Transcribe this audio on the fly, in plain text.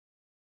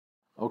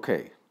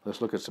Okay,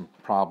 let's look at some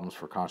problems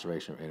for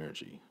conservation of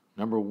energy.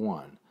 Number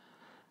one,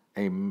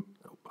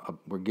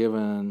 we're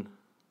given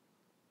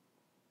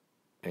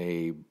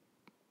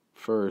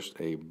first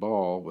a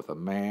ball with a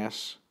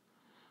mass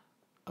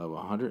of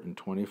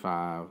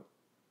 125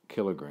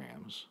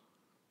 kilograms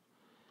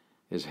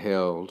is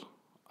held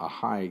a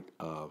height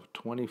of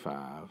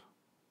 25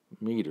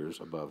 meters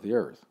above the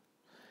earth.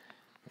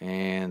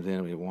 And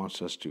then it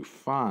wants us to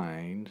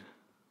find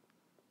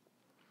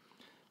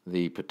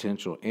the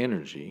potential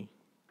energy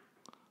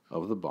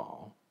of the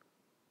ball.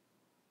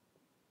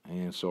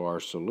 And so our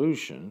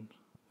solution,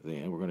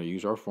 then, we're going to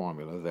use our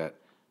formula that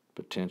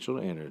potential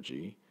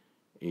energy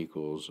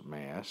equals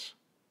mass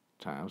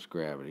times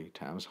gravity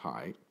times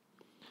height.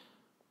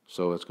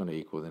 So it's going to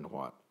equal then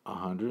what?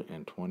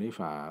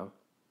 125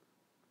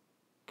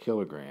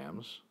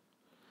 kilograms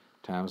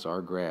times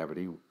our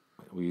gravity.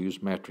 We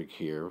use metric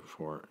here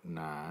for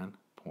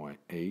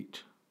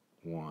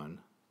 9.81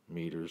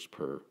 meters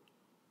per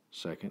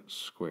second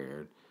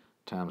squared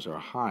times our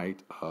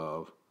height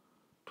of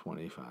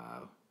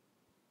 25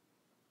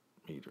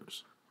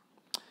 meters.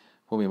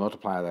 When we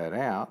multiply that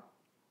out,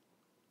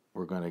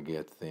 we're going to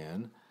get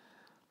then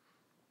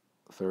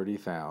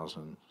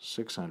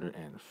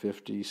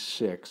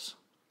 30,656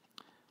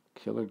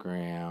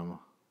 kilogram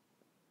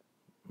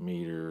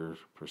meters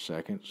per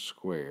second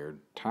squared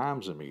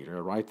times a meter.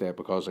 I write that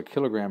because a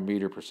kilogram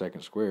meter per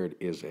second squared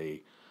is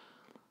a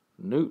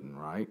Newton,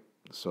 right?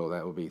 So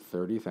that would be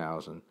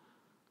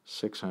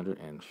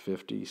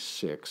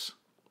 30,656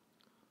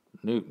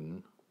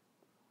 Newton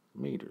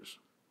meters.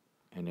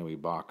 And then we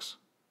box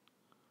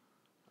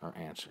our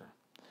answer.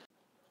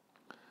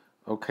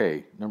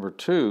 Okay, number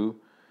two,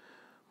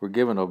 we're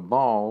given a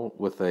ball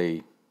with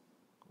a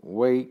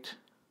weight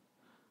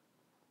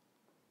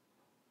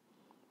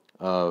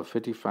of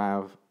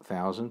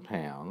 55,000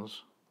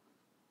 pounds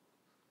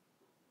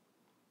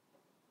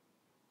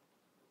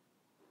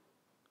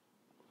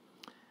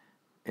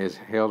is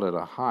held at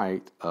a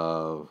height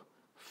of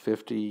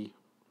 50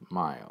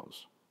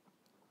 miles.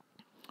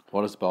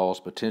 What is the ball's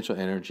potential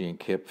energy in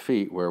kip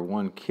feet, where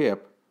one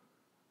kip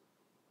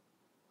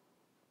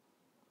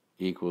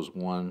equals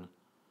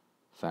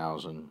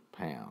 1,000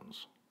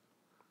 pounds?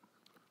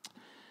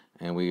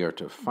 And we are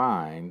to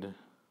find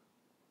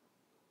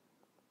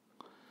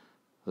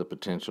the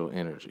potential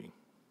energy.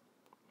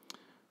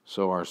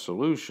 So our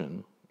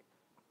solution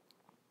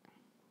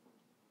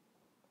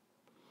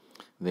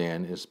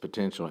then is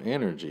potential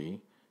energy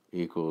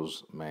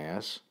equals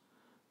mass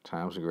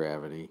times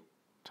gravity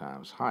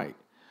times height.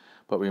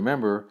 But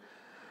remember,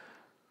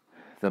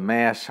 the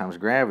mass times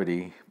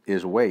gravity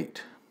is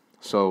weight.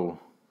 So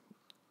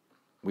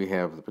we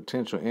have the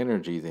potential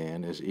energy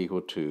then is equal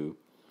to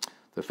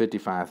the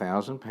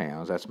 55,000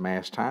 pounds. That's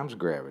mass times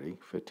gravity,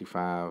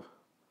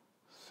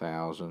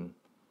 55,000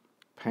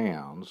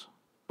 pounds.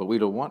 But we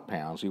don't want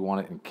pounds, we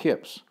want it in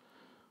kips.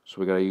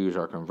 So we got to use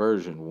our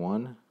conversion.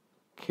 One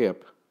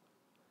kip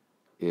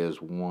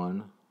is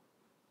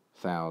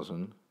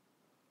 1,000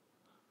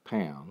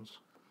 pounds.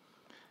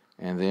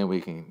 And then we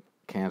can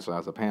cancel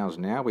out the pounds.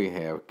 Now we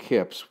have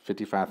kips,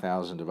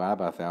 55,000 divided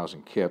by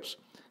 1,000 kips,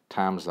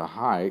 times the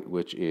height,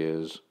 which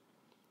is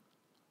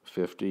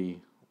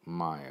 50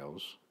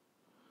 miles.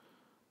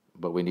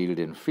 But we need it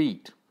in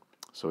feet,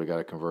 so we got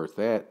to convert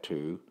that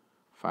to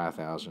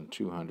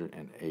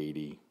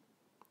 5,280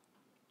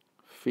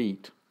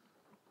 feet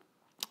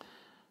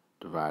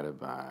divided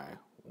by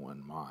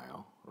 1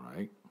 mile,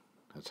 right?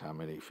 That's how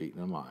many feet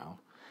in a mile.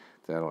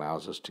 That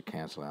allows us to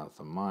cancel out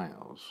the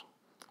miles.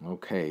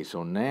 Okay,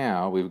 so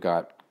now we've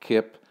got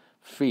kip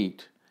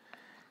feet,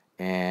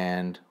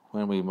 and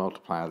when we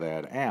multiply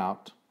that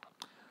out,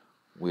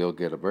 we'll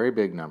get a very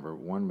big number,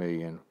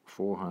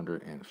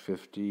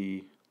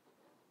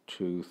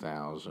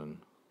 1,452,000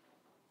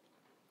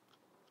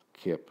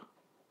 kip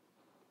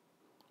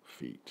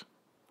feet.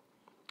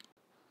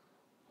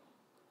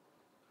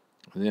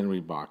 And then we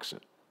box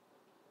it.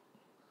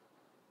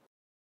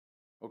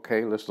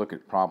 Okay, let's look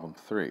at problem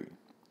 3.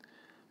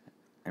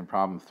 In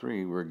problem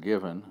 3, we're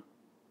given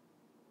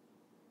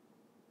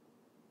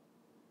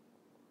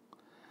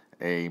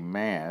a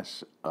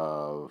mass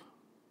of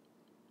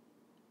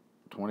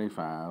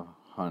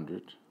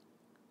 2,500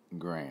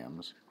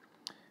 grams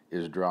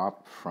is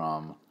dropped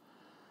from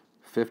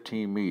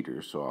 15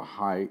 meters, so a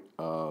height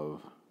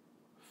of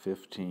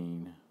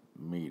 15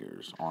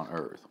 meters on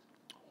Earth.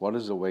 What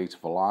is the weight's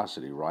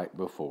velocity right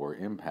before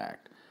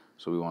impact?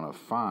 So we want to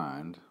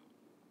find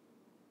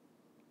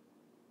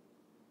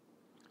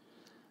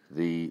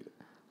the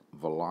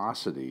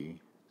velocity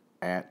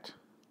at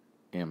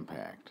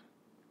impact.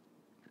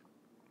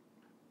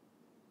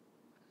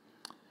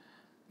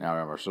 Now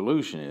our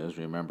solution is,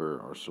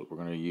 remember, we're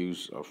going to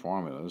use our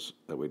formulas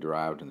that we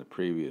derived in the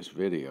previous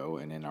video,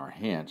 and in our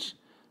hints,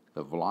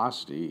 the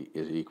velocity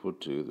is equal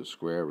to the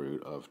square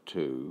root of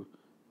 2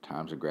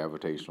 times the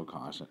gravitational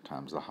constant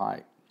times the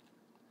height.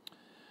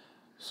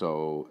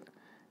 So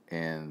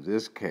in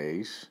this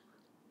case,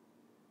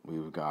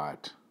 we've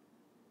got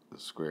the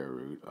square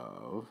root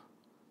of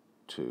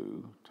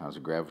 2 times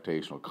the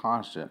gravitational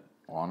constant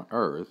on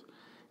Earth,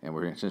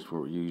 and since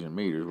we're using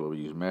meters, we'll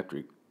use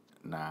metric,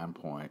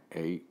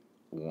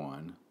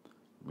 9.81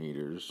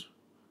 meters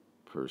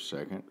per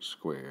second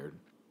squared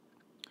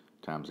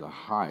times a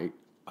height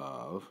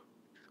of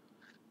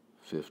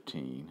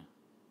 15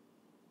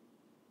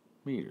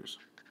 meters.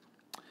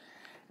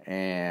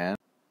 And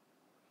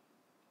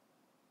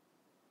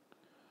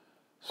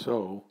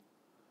so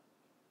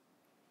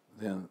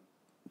then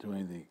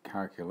doing the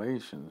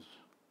calculations,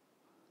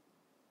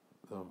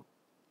 the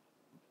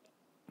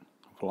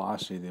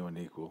velocity then would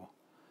equal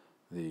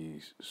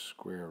the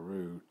square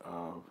root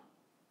of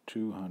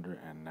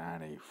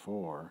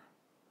 294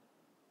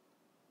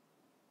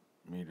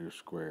 meters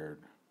squared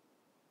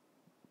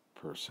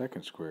per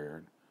second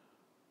squared,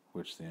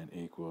 which then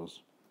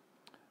equals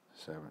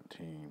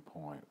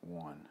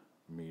 17.1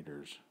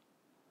 meters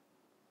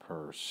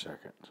per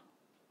second.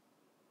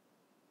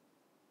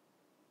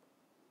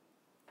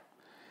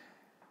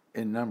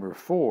 In number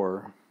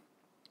 4,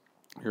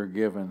 you're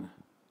given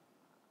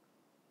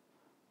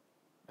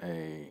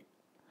a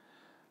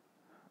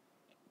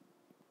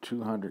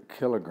 200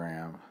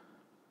 kilogram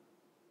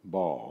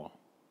ball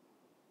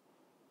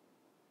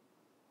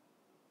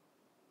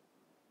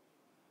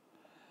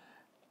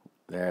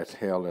that's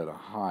held at a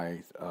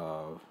height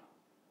of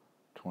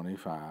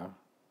 25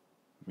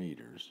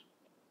 meters,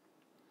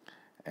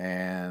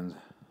 and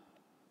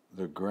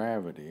the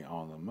gravity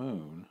on the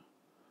moon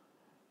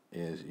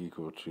is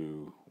equal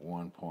to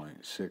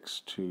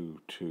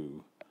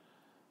 1.622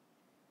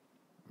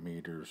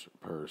 meters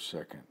per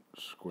second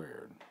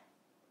squared.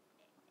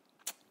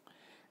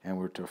 And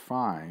we're to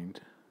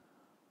find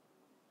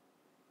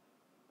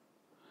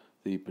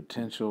the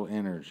potential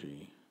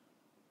energy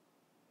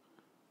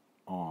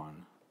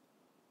on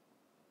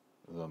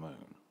the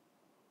moon.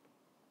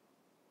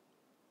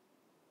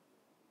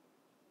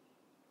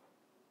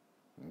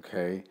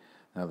 Okay,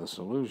 now the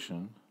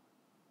solution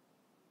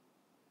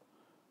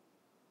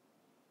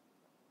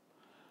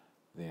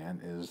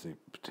then is the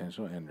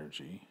potential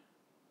energy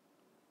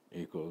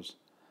equals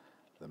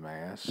the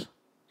mass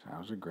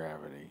times the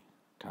gravity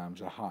times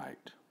the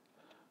height,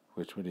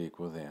 which would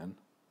equal then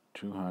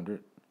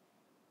 200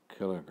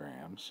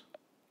 kilograms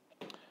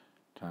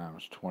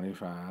times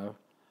 25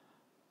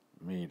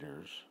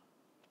 meters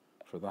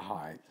for the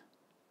height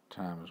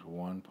times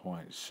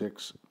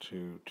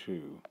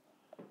 1.622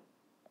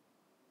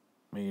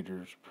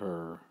 meters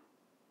per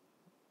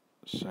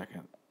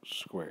second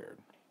squared.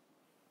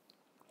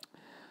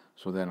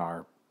 So then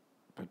our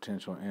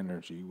potential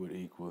energy would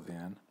equal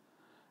then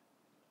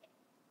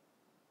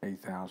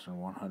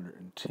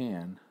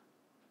 8,110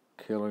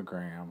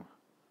 kilogram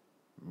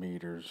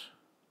meters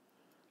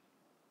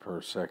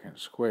per second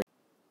squared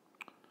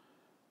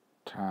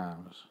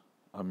times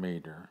a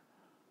meter,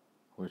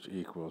 which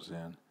equals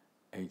then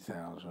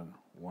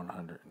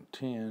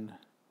 8,110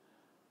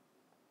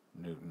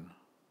 Newton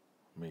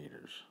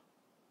meters.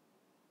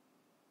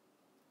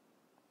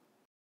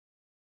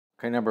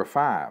 Okay, number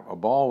 5. A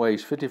ball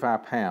weighs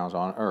 55 pounds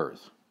on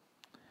Earth,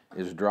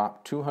 is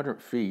dropped 200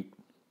 feet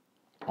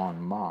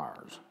on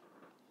Mars.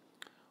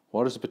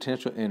 What is the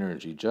potential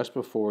energy just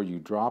before you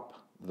drop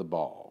the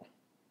ball?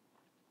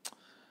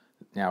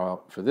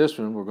 Now, for this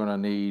one, we're going to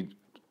need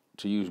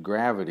to use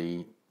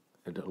gravity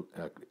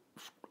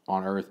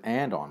on Earth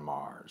and on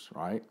Mars,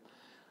 right?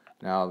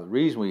 Now, the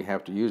reason we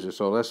have to use it,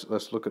 so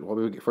let's look at what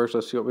we get. First,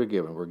 let's see what we're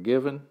given. We're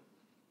given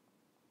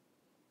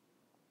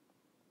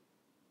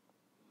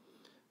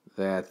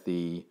that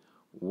the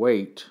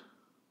weight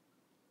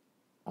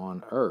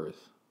on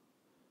Earth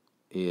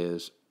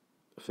is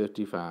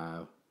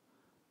 55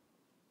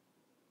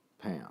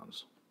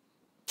 pounds.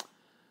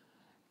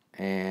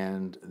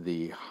 And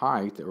the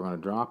height that we're going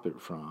to drop it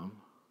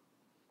from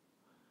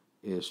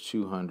is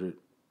 200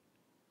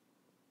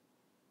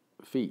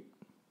 feet.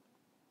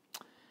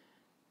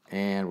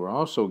 And we're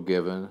also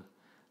given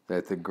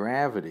that the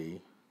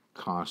gravity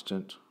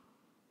constant,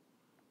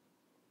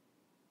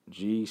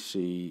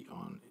 GC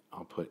on,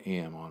 I'll put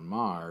M on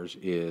Mars,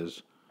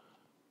 is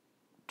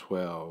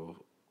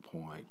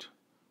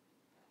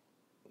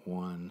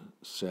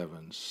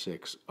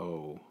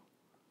 12.1760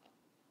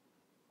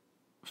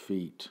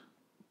 feet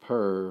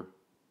per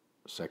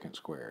second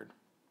squared.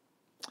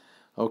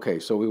 Okay,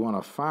 so we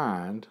want to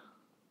find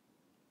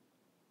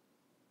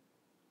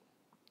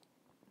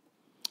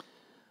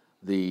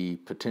the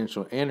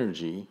potential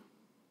energy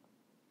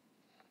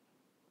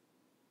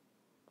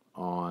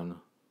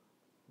on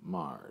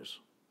Mars.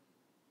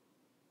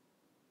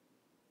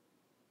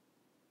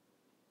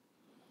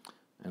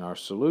 And our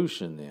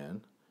solution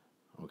then,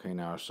 okay,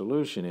 now our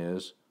solution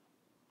is,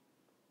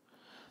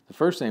 the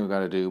first thing we've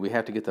got to do, we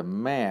have to get the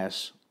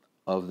mass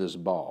of this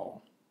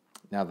ball.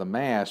 Now the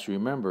mass,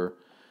 remember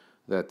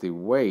that the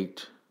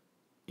weight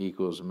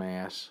equals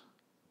mass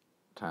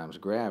times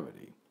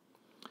gravity.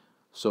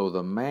 So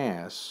the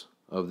mass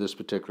of this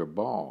particular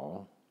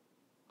ball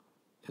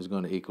is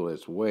going to equal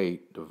its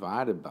weight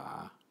divided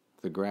by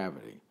the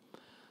gravity.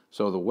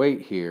 So the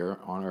weight here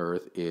on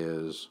Earth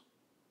is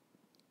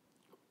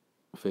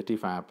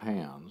 55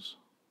 pounds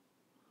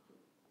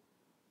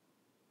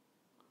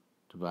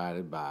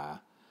divided by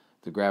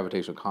the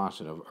gravitational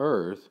constant of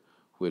Earth,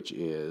 which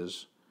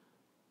is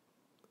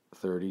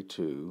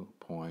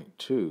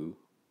 32.2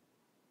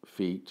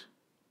 feet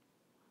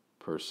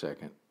per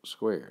second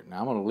squared. Now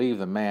I'm going to leave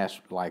the mass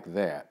like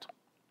that.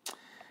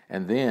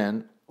 And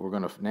then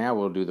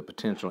we'll do the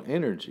potential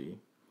energy.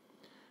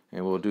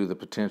 And we'll do the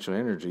potential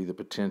energy. The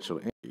potential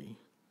energy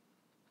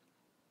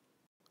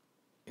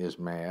is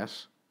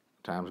mass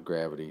times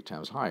gravity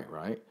times height,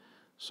 right?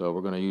 So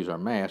we're going to use our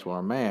mass. Well,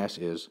 our mass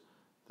is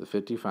the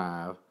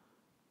 55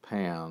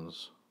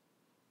 pounds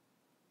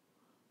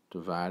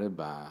divided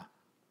by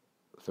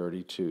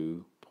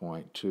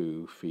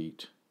 32.2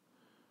 feet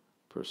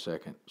per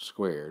second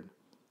squared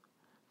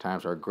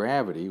times our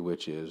gravity,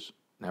 which is,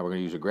 now we're going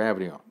to use the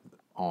gravity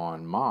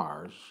on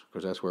Mars,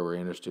 because that's where we're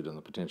interested in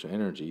the potential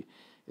energy,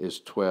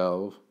 is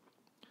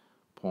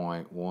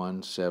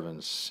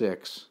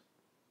 12.176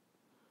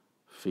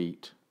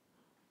 feet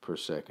per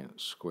second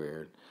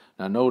squared.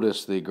 Now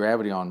notice the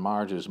gravity on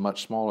Mars is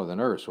much smaller than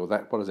Earth. So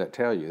what does that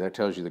tell you? That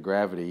tells you the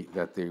gravity,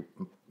 that the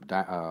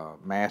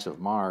mass of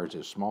Mars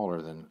is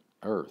smaller than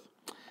Earth,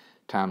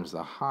 times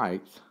the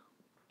height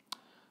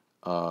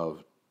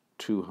of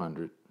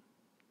 200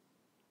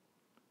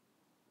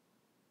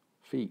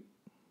 feet.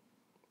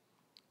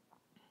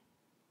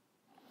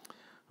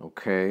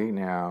 Okay,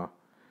 now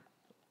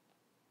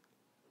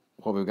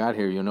what we've got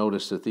here, you'll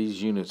notice that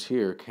these units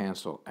here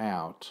cancel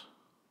out.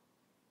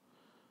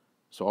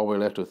 So all we're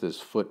left with is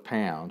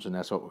foot-pounds, and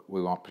that's what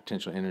we want.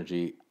 Potential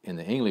energy in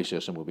the English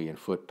system will be in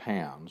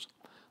foot-pounds.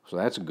 So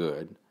that's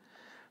good.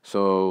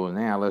 So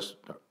now let's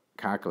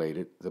calculate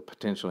it. The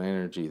potential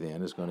energy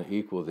then is going to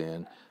equal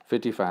then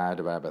 55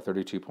 divided by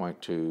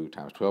 32.2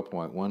 times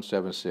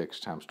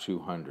 12.176 times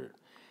 200.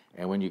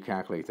 And when you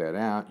calculate that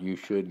out, you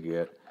should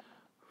get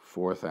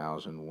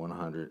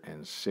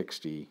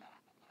 4,160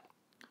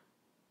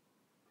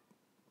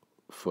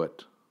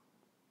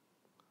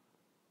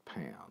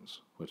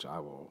 foot-pounds, which I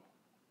will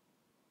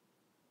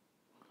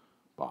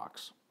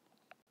box.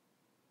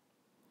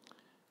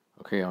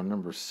 Okay, on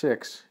number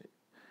 6,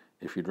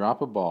 if you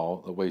drop a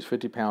ball that weighs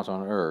 50 pounds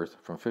on Earth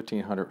from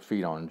 1,500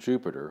 feet on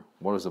Jupiter,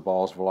 what is the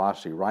ball's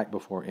velocity right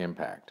before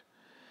impact?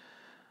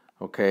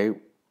 Okay,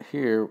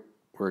 here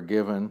we're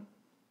given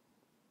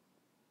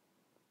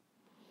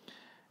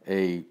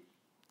a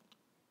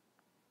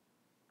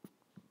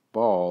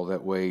ball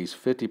that weighs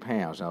 50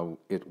 pounds. Now,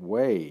 it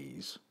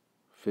weighs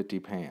 50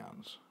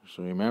 pounds.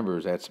 So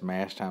remember, that's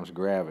mass times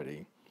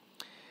gravity.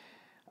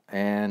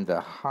 And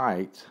the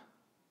height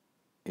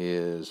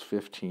is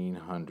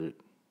 1,500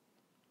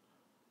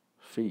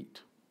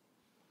 feet.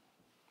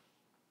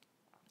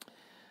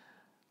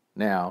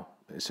 Now,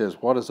 it says,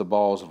 what is the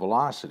ball's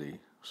velocity?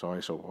 So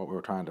what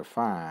we're trying to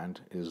find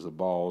is the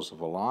ball's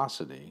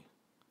velocity,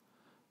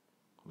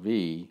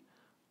 v,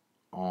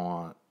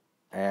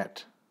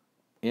 at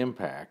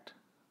impact,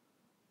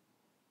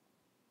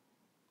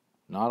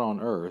 not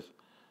on Earth,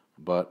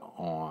 but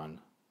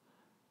on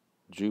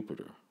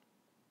Jupiter.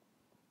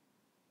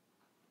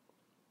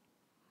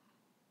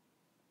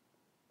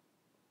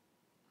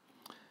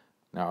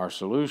 Now our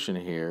solution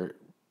here,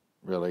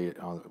 really, it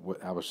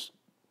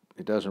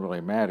doesn't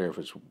really matter if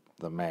it's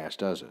the mass,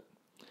 does it?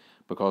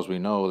 Because we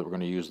know that we're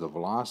going to use the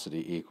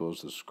velocity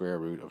equals the square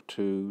root of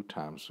 2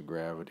 times the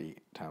gravity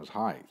times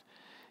height.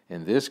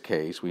 In this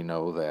case, we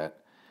know that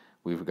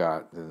we've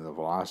got the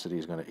velocity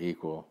is going to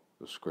equal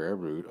the square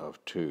root of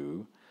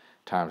 2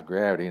 times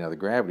gravity. Now the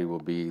gravity will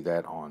be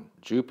that on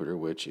Jupiter,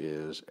 which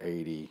is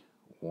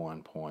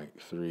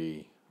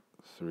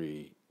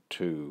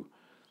 81.332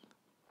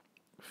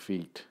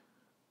 feet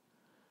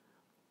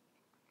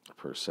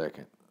per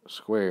second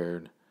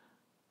squared,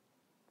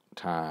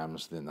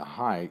 times then the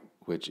height,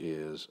 which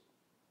is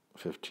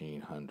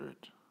 1,500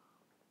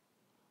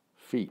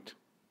 feet.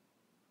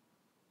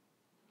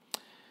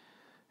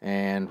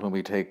 And when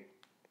we do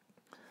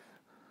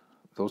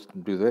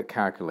that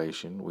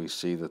calculation, we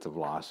see that the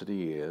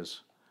velocity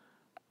is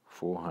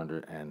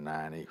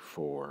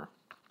 494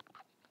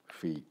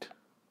 feet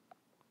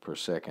per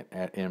second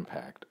at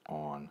impact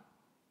on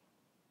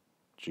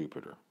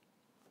Jupiter.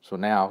 So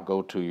now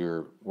go to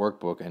your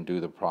workbook and do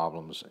the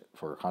problems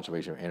for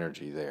conservation of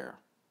energy there.